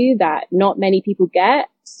opportunity for you that not many people get.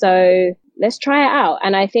 So let's try it out.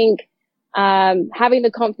 And I think having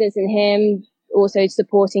the confidence in him, also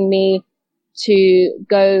supporting me to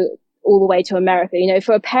go all the way to America.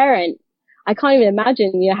 For a parent, I can't even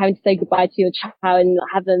imagine, having to say goodbye to your child and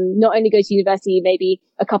have them not only go to university, maybe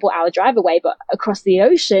a couple hour drive away, but across the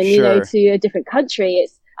ocean, Sure. To a different country.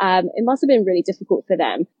 It must have been really difficult for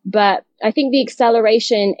them. But I think the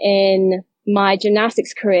acceleration in my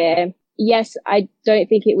gymnastics career, yes, I don't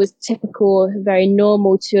think it was typical, very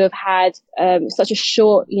normal to have had such a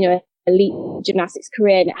short, elite gymnastics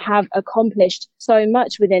career and have accomplished so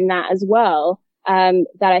much within that as well,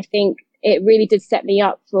 that I think it really did set me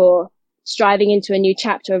up for striving into a new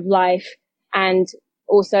chapter of life, and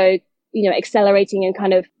also, accelerating and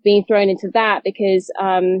kind of being thrown into that because,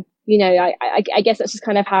 I guess that's just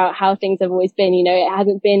kind of how things have always been. It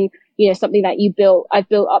hasn't been, something that I've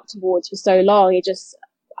built up towards for so long.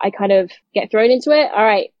 I kind of get thrown into it. All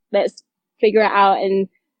right, let's figure it out and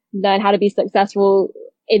learn how to be successful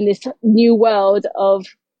in this new world of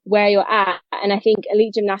where you're at. And I think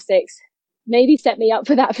elite gymnastics maybe set me up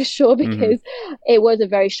for that for sure, because it was a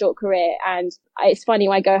very short career. And it's funny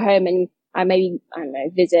when I go home and I maybe,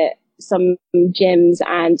 visit some gyms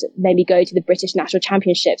and maybe go to the British National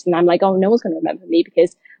Championships, and I'm like, oh, no one's going to remember me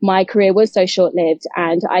because my career was so short-lived.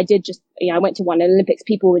 And I did just, I went to one Olympics.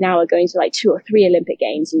 People now are going to like 2 or 3 Olympic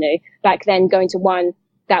games. Back then going to one,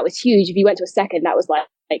 that was huge. If you went to a second, that was like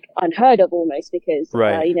unheard of almost, because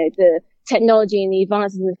Right. The technology and the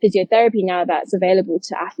advances in the physiotherapy now that's available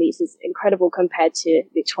to athletes is incredible compared to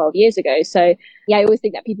 12 years ago. So yeah, I always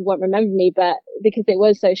think that people won't remember me, but because it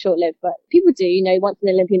was so short-lived. But people do, once an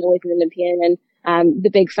Olympian, always an Olympian, and the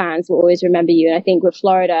big fans will always remember you. And I think with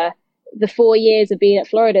Florida, the 4 years of being at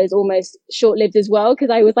Florida is almost short-lived as well, because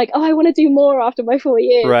I was like, oh, I want to do more after my 4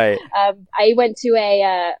 years. Right. I went to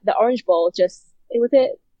the Orange Bowl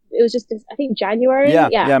it was just, I think, January.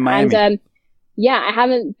 Yeah, Miami. And, I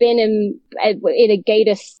haven't been in a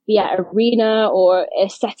Gator arena or a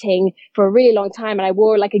setting for a really long time. And I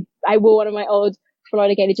wore one of my old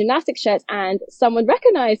Florida Gator gymnastics shirts, and someone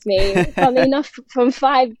recognized me, funnily enough, from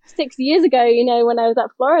 5-6 years ago, when I was at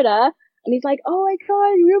Florida. And he's like, oh my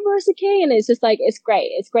God, you're Marissa King. And it's just like, it's great.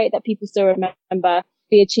 It's great that people still remember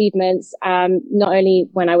the achievements, not only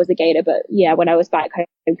when I was a Gator, but when I was back home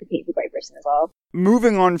competing for Great Britain as well.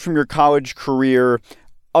 Moving on from your college career,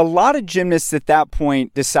 a lot of gymnasts at that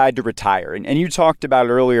point decide to retire. And you talked about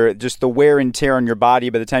earlier, just the wear and tear on your body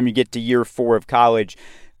by the time you get to year 4 of college.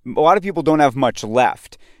 A lot of people don't have much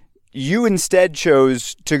left. You instead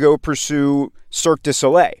chose to go pursue Cirque du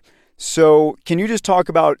Soleil. So can you just talk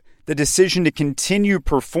about the decision to continue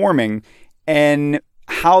performing and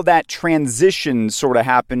how that transition sort of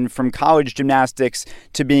happened from college gymnastics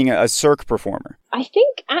to being a Cirque performer? I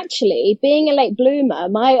think actually being a late bloomer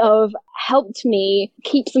might have helped me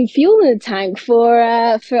keep some fuel in the tank for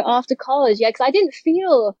after college. Yeah, because I didn't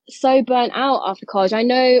feel so burnt out after college. I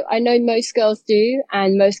know most girls do,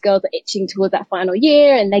 and most girls are itching towards that final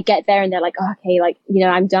year, and they get there and they're like, oh, okay,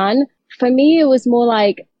 I'm done. For me, it was more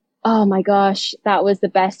like, oh my gosh, that was the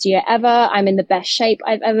best year ever. I'm in the best shape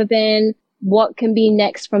I've ever been. What can be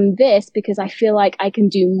next from this? Because I feel like I can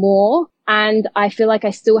do more, and I feel like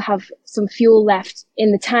I still have some fuel left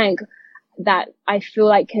in the tank that I feel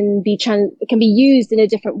like can be used in a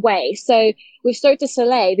different way. So with Cirque du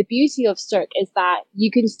Soleil, the beauty of Cirque is that you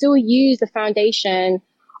can still use the foundation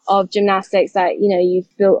of gymnastics that,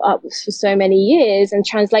 you've built up for so many years and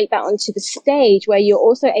translate that onto the stage, where you're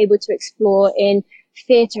also able to explore in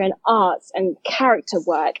theater and arts and character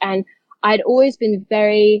work. And I'd always been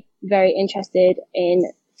very, very interested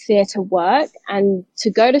in theater work, and to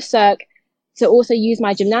go to Cirque to also use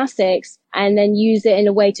my gymnastics and then use it in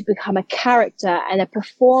a way to become a character and a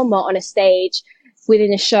performer on a stage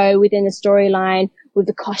within a show, within a storyline, with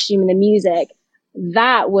the costume and the music.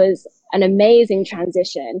 That was an amazing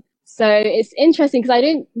transition. So it's interesting because I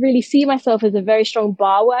didn't really see myself as a very strong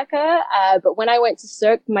bar worker. But when I went to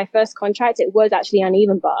Cirque, my first contract, it was actually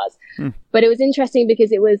uneven bars. But it was interesting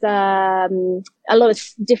because it was a lot of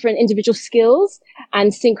different individual skills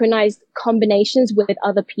and synchronized combinations with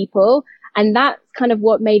other people. And that's kind of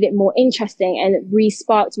what made it more interesting and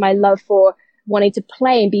re-sparked my love for wanting to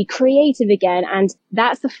play and be creative again. And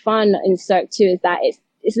that's the fun in Cirque too, is that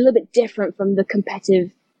it's a little bit different from the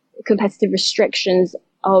competitive restrictions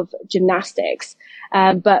of gymnastics.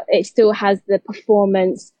 But it still has the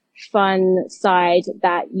performance fun side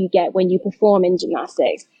that you get when you perform in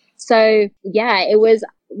gymnastics. So yeah, it was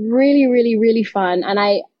really, really, really fun. And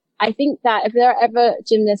I I think that if there are ever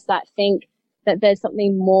gymnasts that think that there's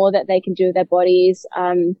something more that they can do with their bodies,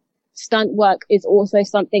 stunt work is also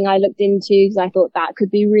something I looked into because I thought that could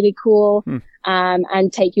be really cool.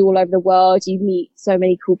 And take you all over the world. You meet so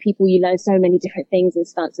many cool people. You learn so many different things in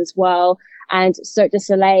stunts as well. And Cirque du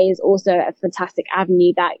Soleil is also a fantastic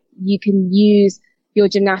avenue that you can use your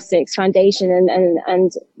gymnastics foundation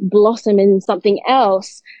and blossom in something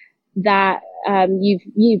else that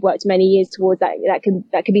you've worked many years towards. That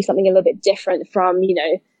could be something a little bit different from, you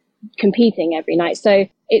know, competing every night. So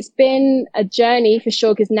it's been a journey for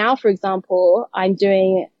sure, because now, for example, I'm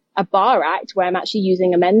doing a bar act where I'm actually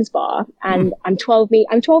using a men's bar, and I'm 12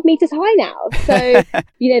 meters high now. So,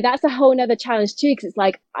 you know, that's a whole nother challenge too, because it's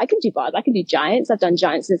like, I can do bars, I can do giants. I've done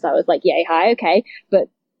giants since I was like yay high. Okay. But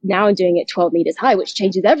now I'm doing it 12 meters high, which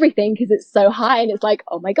changes everything because it's so high, and it's like,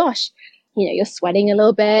 oh my gosh, you know, you're sweating a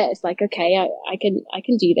little bit. It's like, okay, I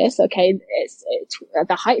can do this. Okay. It's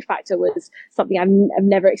the height factor was something I've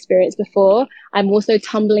never experienced before. I'm also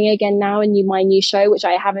tumbling again now in my new show, which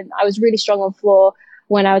I was really strong on floor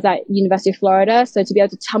when I was at University of Florida. So to be able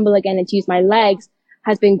to tumble again and to use my legs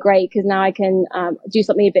has been great, because now I can do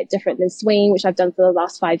something a bit different than swinging, which I've done for the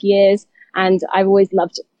last 5 years. And I've always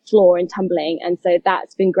loved floor and tumbling. And so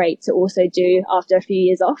that's been great to also do after a few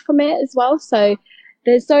years off from it as well. So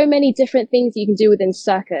there's so many different things you can do within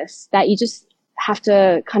circus that you just have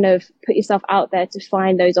to kind of put yourself out there to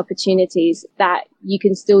find those opportunities that you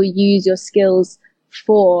can still use your skills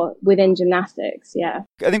for within gymnastics. Yeah.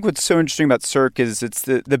 I think what's so interesting about Cirque is it's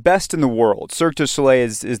the best in the world. Cirque du Soleil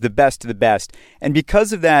is the best of the best. And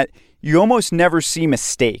because of that, you almost never see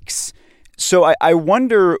mistakes. So I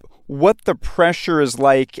wonder what the pressure is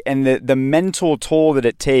like and the mental toll that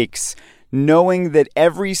it takes, knowing that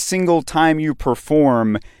every single time you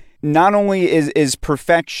perform, not only is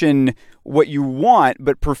perfection what you want,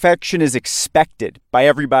 but perfection is expected by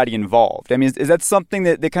everybody involved. I mean, is that something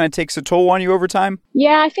that kind of takes a toll on you over time?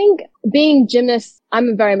 Yeah, I think being gymnast,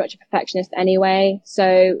 I'm very much a perfectionist anyway.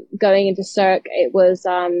 So going into Cirque, it was,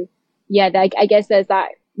 I guess there's that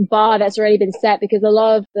bar that's already been set, because a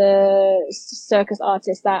lot of the circus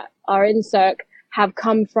artists that are in Cirque have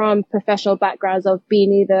come from professional backgrounds of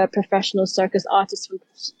being either a professional circus artist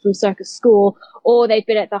from circus school, or they've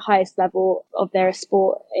been at the highest level of their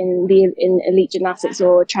sport in elite gymnastics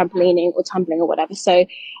or trampolining or tumbling or whatever. So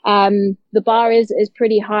the bar is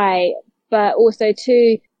pretty high, but also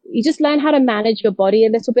too, you just learn how to manage your body a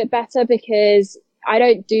little bit better, because I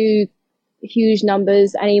don't do huge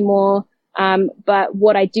numbers anymore. But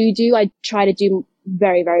what I do, I try to do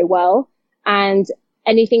very, very well. And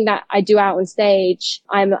anything that I do out on stage,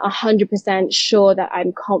 I'm 100% sure that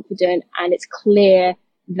I'm confident and it's clear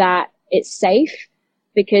that it's safe,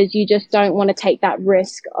 because you just don't want to take that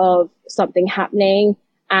risk of something happening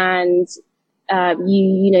and,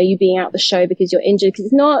 you being out the show because you're injured. Because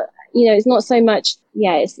it's not so much,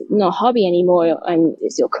 it's not a hobby anymore, and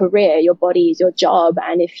it's your career, your body is your job.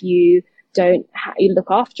 And if you don't you look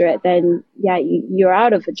after it, then you're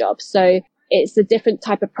out of a job. So it's a different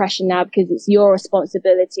type of pressure now, because it's your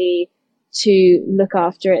responsibility to look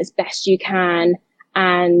after it as best you can.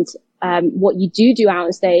 And what you do out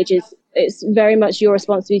on stage it's very much your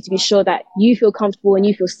responsibility to be sure that you feel comfortable and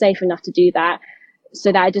you feel safe enough to do that,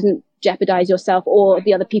 so that it doesn't jeopardize yourself or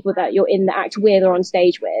the other people that you're in the act with or on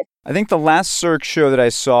stage with. I think the last Cirque show that I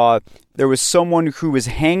saw, there was someone who was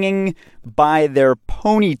hanging by their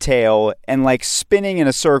ponytail and like spinning in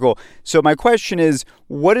a circle. So my question is,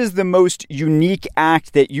 what is the most unique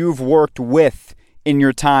act that you've worked with in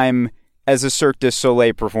your time as a Cirque du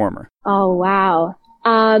Soleil performer? Oh, wow.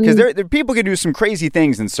 Because there people can do some crazy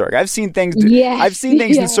things in Cirque. I've seen things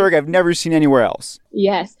in Cirque I've never seen anywhere else.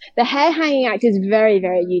 Yes. The hair hanging act is very,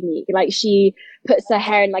 very unique. Like, she puts her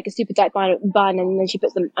hair in like a super tight bun, and then she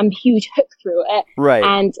puts a huge hook through it. Right.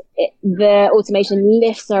 And the automation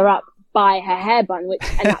lifts her up by her hair bun,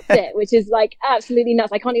 and that's it, which is like absolutely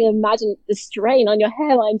nuts. I can't even imagine the strain on your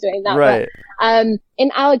hairline doing that. Right. But, in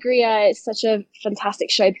Alegria, it's such a fantastic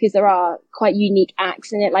show because there are quite unique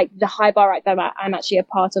acts in it. Like, the high bar act that I'm actually a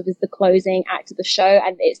part of is the closing act of the show,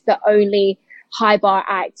 and it's the only high bar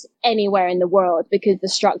act anywhere in the world because the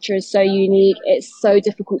structure is so unique. It's so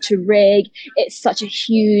difficult to rig. It's such a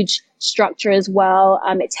huge structure as well.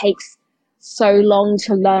 It takes so long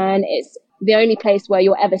to learn. It's the only place where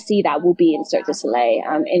you'll ever see that will be in Cirque du Soleil,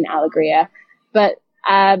 in Alegria. But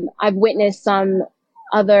I've witnessed some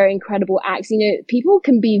other incredible acts. People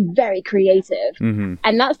can be very creative. Mm-hmm.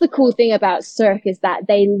 And that's the cool thing about Cirque, is that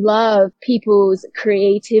they love people's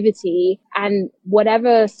creativity, and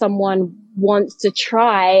whatever someone wants to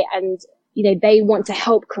try, and, they want to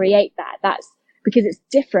help create that. because it's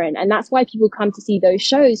different. And that's why people come to see those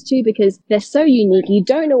shows too, because they're so unique. You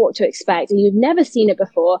don't know what to expect and you've never seen it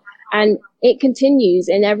before. And it continues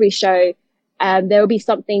in every show. There will be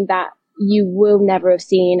something that you will never have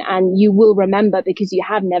seen and you will remember because you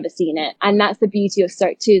have never seen it. And that's the beauty of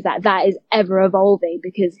Cirque too, is that is ever evolving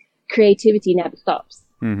because creativity never stops.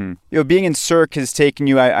 Mm-hmm. Being in Cirque has taken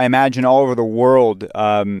you, I imagine, all over the world.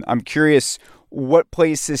 I'm curious, what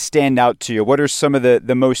places stand out to you? What are some of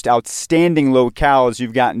the most outstanding locales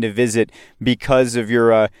you've gotten to visit because of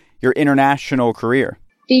your international career?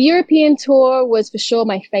 The European tour was for sure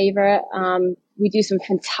my favorite. We do some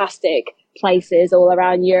fantastic places all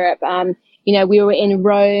around Europe. We were in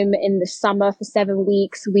Rome in the summer for 7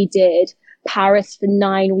 weeks. We did Paris for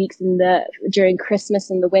 9 weeks during Christmas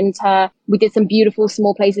in the winter. We did some beautiful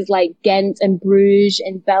small places like Ghent and Bruges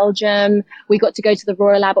in Belgium. We got to go to the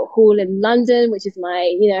Royal Albert Hall in London, which is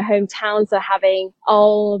my, hometown. So having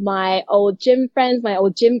all my old gym friends, my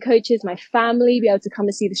old gym coaches, my family be able to come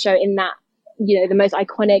and see the show in that, the most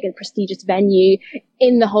iconic and prestigious venue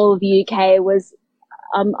in the whole of the UK was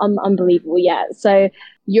unbelievable. Yeah. So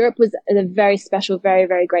Europe was a very special, very,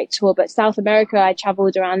 very great tour. But South America, I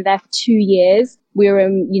traveled around there for 2 years. We were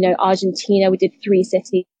in, Argentina. We did 3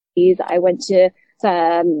 cities. I went to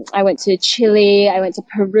Chile. I went to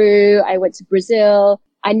Peru. I went to Brazil.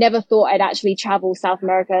 I never thought I'd actually travel South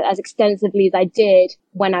America as extensively as I did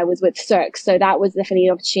when I was with Cirque. So that was definitely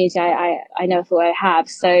an opportunity I never thought I'd have.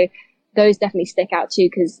 So those definitely stick out too,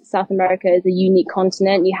 because South America is a unique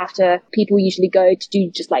continent. People usually go to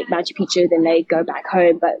do just like Machu Picchu, then they go back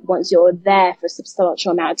home. But once you're there for a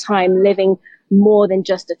substantial amount of time, living more than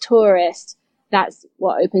just a tourist, that's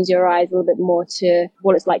what opens your eyes a little bit more to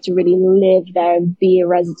what it's like to really live there and be a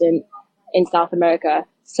resident in South America.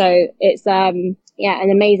 So it's, an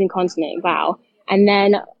amazing continent. Wow. And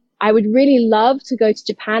then I would really love to go to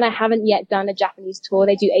Japan. I haven't yet done a Japanese tour.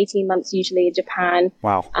 They do 18 months usually in Japan.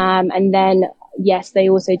 Wow. And then, yes, they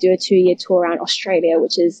also do a 2-year tour around Australia,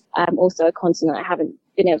 which is also a continent I haven't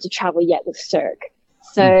been able to travel yet with Cirque.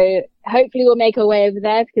 So hopefully we'll make our way over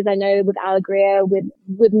there, because I know with Alegria,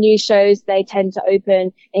 with new shows, they tend to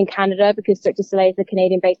open in Canada because Cirque du Soleil is a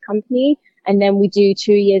Canadian-based company. And then we do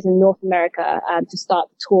 2 years in North America to start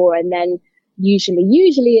the tour. And then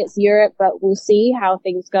usually it's Europe, but we'll see how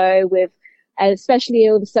things go with, especially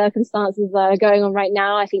all the circumstances that are going on right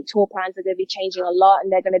now. I think tour plans are going to be changing a lot,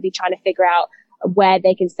 and they're going to be trying to figure out where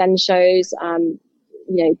they can send shows,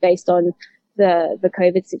 based on the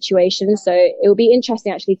COVID situation. So it will be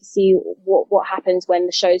interesting actually to see what happens when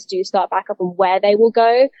the shows do start back up and where they will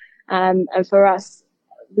go. And for us,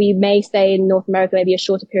 we may stay in North America maybe a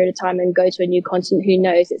shorter period of time and go to a new continent. Who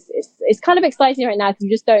knows? It's kind of exciting right now because we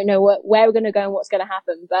just don't know where we're going to go and what's going to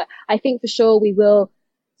happen. But I think for sure we will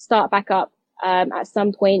start back up at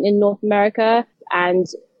some point in North America, and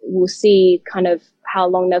we'll see kind of how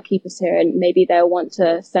long they'll keep us here, and maybe they'll want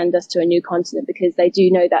to send us to a new continent because they do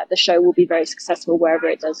know that the show will be very successful wherever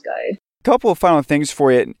it does go. A couple of final things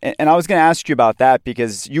for you, and I was going to ask you about that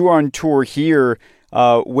because you were on tour here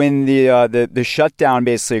when the shutdown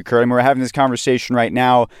basically occurred, and we're having this conversation right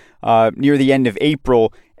now near the end of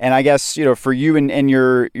April. And I guess, for you and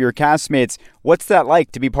your castmates, what's that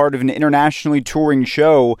like to be part of an internationally touring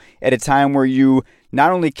show at a time where you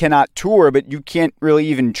not only cannot tour, but you can't really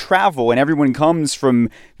even travel, and everyone comes from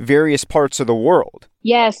various parts of the world?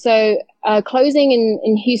 Yeah, so closing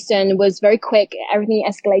in Houston was very quick. Everything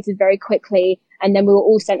escalated very quickly. And then we were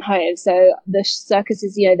all sent home. So the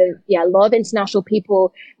circuses, a lot of international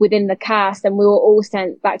people within the cast, and we were all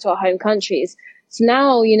sent back to our home countries. So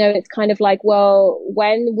now, it's kind of like, well,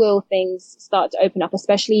 when will things start to open up?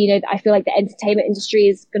 Especially, I feel like the entertainment industry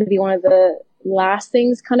is going to be one of the last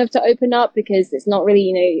things kind of to open up because it's not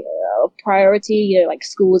really, a priority, like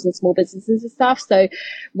schools and small businesses and stuff. So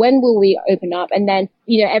when will we open up? And then,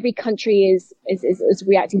 every country is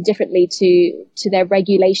reacting differently to their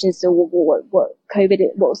regulations. So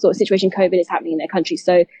what sort of situation COVID is happening in their country.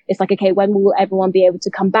 So it's like, okay, when will everyone be able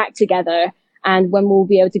to come back together? And when we'll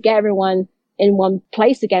be able to get everyone in one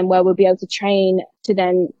place again where we'll be able to train to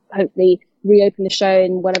then hopefully reopen the show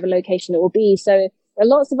in whatever location it will be. So there are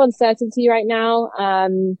lots of uncertainty right now.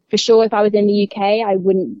 For sure, if I was in the UK, I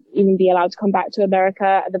wouldn't even be allowed to come back to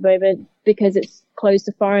America at the moment because it's closed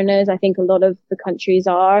to foreigners. I think a lot of the countries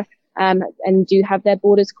are, and do have their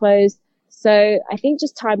borders closed. So I think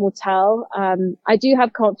just time will tell. I do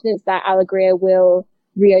have confidence that Alegria will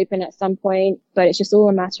reopen at some point, but it's just all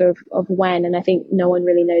a matter of when. And I think no one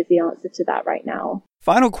really knows the answer to that right now.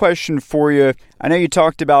 Final question for you. I know you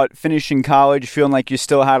talked about finishing college, feeling like you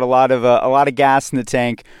still had a lot of gas in the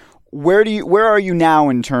tank. where are you now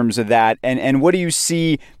in terms of that, and what do you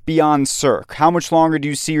see beyond Cirque? How much longer do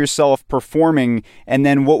you see yourself performing, and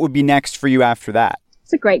then what would be next for you after that?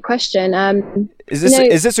 It's a great question. Is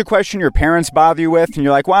this a question your parents bother you with, and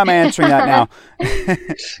you're like, why am I answering that now?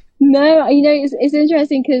 No, it's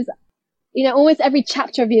interesting because, almost every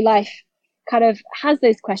chapter of your life kind of has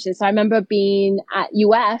those questions. So I remember being at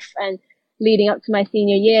UF and leading up to my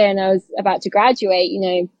senior year, and I was about to graduate,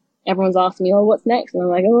 everyone's asking me, what's next? And I'm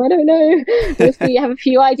like, I don't know. We'll see. I have a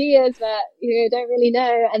few ideas, but, don't really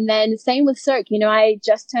know. And then same with Cirque. I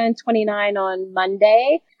just turned 29 on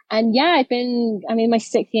Monday. And yeah, I've been, my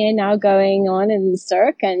 6th year now going on in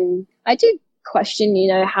Cirque. And I do question,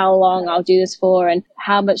 how long I'll do this for and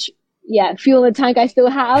how much, fuel in the tank I still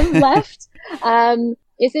have left.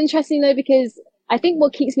 It's interesting though, because I think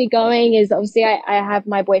what keeps me going is obviously I have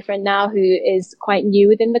my boyfriend now who is quite new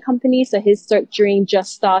within the company. So his Cirque dream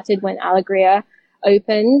just started when Alegria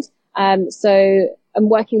opened. So I'm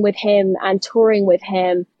working with him and touring with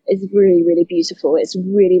him is really, really beautiful. It's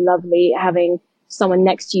really lovely having someone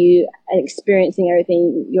next to you and experiencing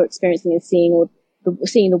everything you're experiencing and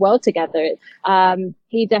seeing the world together.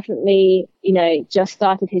 He definitely, just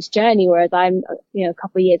started his journey, whereas I'm, a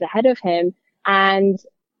couple of years ahead of him. And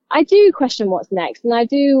I do question what's next, and I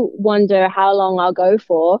do wonder how long I'll go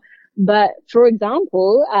for. But for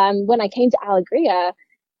example, when I came to Alegria,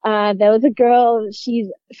 there was a girl, she's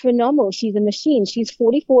phenomenal. She's a machine. She's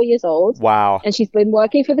 44 years old. Wow. And she's been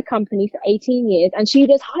working for the company for 18 years. And she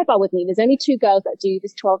does high bar with me. There's only 2 girls that do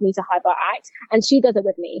this 12-meter high bar act, and she does it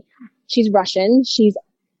with me. She's Russian. She's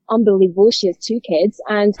unbelievable. She has 2 kids,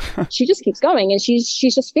 and she just keeps going, and she's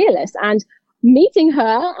just fearless. And meeting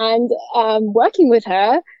her and working with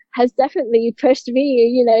her has definitely pushed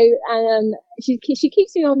me, and she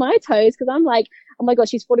keeps me on my toes, because I'm like, oh my God,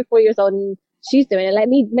 she's 44 years old and she's doing it. Let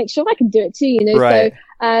me make sure I can do it too, Right.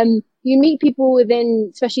 So you meet people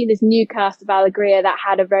within, especially this new cast of Alegria, that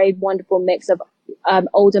had a very wonderful mix of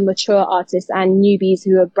older, mature artists and newbies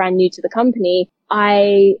who are brand new to the company.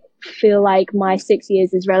 I feel like my 6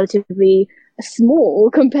 years is relatively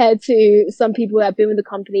small compared to some people that have been with the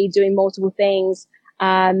company doing multiple things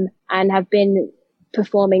and have been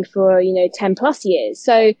performing for 10 plus years.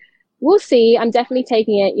 So we'll see. I'm definitely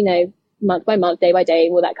taking it month by month, day by day,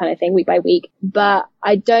 all that kind of thing, week by week, but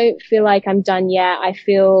I don't feel like I'm done yet. I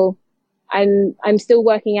feel I'm still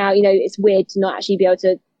working out. It's weird to not actually be able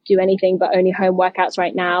to do anything but only home workouts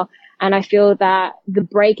right now, and I feel that the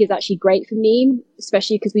break is actually great for me,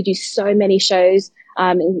 especially because we do so many shows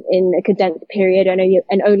in a condensed period and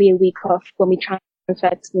only a week off when we transfer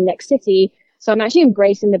to the next city. So I'm actually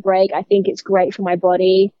embracing the break. I think it's great for my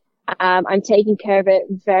body. I'm taking care of it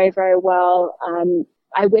very, very well.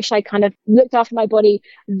 I wish I kind of looked after my body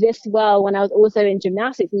this well when I was also in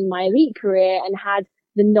gymnastics in my elite career and had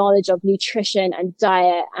the knowledge of nutrition and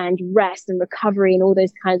diet and rest and recovery and all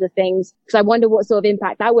those kinds of things. Because I wonder what sort of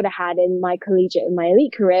impact that would have had in my collegiate and my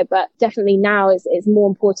elite career. But definitely now it's more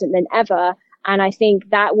important than ever. And I think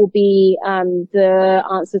that will be the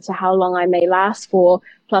answer to how long I may last for,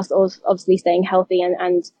 plus obviously staying healthy. And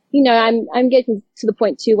I'm getting to the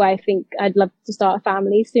point too where I think I'd love to start a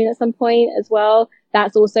family soon at some point as well.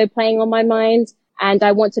 That's also playing on my mind. And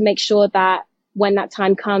I want to make sure that when that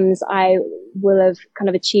time comes, I will have kind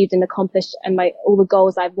of achieved and accomplished all the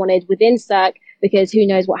goals I've wanted within Cirque, because who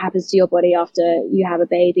knows what happens to your body after you have a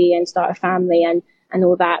baby and start a family and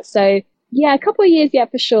all that. So yeah, a couple of years yet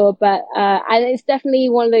for sure. But, and it's definitely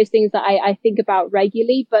one of those things that I think about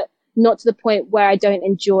regularly, but not to the point where I don't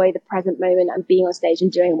enjoy the present moment and being on stage and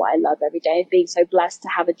doing what I love every day and being so blessed to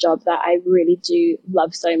have a job that I really do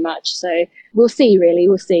love so much. So we'll see, really.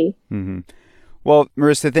 We'll see. Mm-hmm. Well,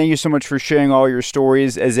 Marissa, thank you so much for sharing all your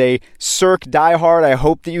stories. As a Cirque diehard, I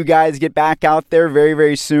hope that you guys get back out there very,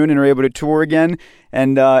 very soon and are able to tour again.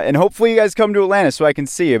 And hopefully you guys come to Atlanta so I can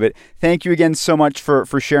see you. But thank you again so much for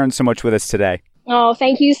sharing so much with us today. Oh,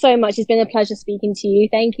 thank you so much. It's been a pleasure speaking to you.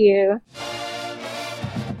 Thank you.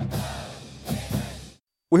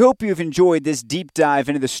 We hope you've enjoyed this deep dive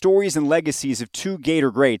into the stories and legacies of 2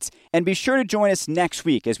 Gator greats, and be sure to join us next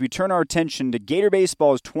week as we turn our attention to Gator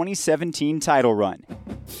Baseball's 2017 title run.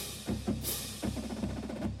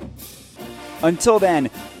 Until then,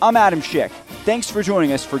 I'm Adam Schick. Thanks for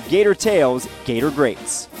joining us for Gator Tales, Gator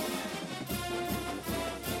Greats.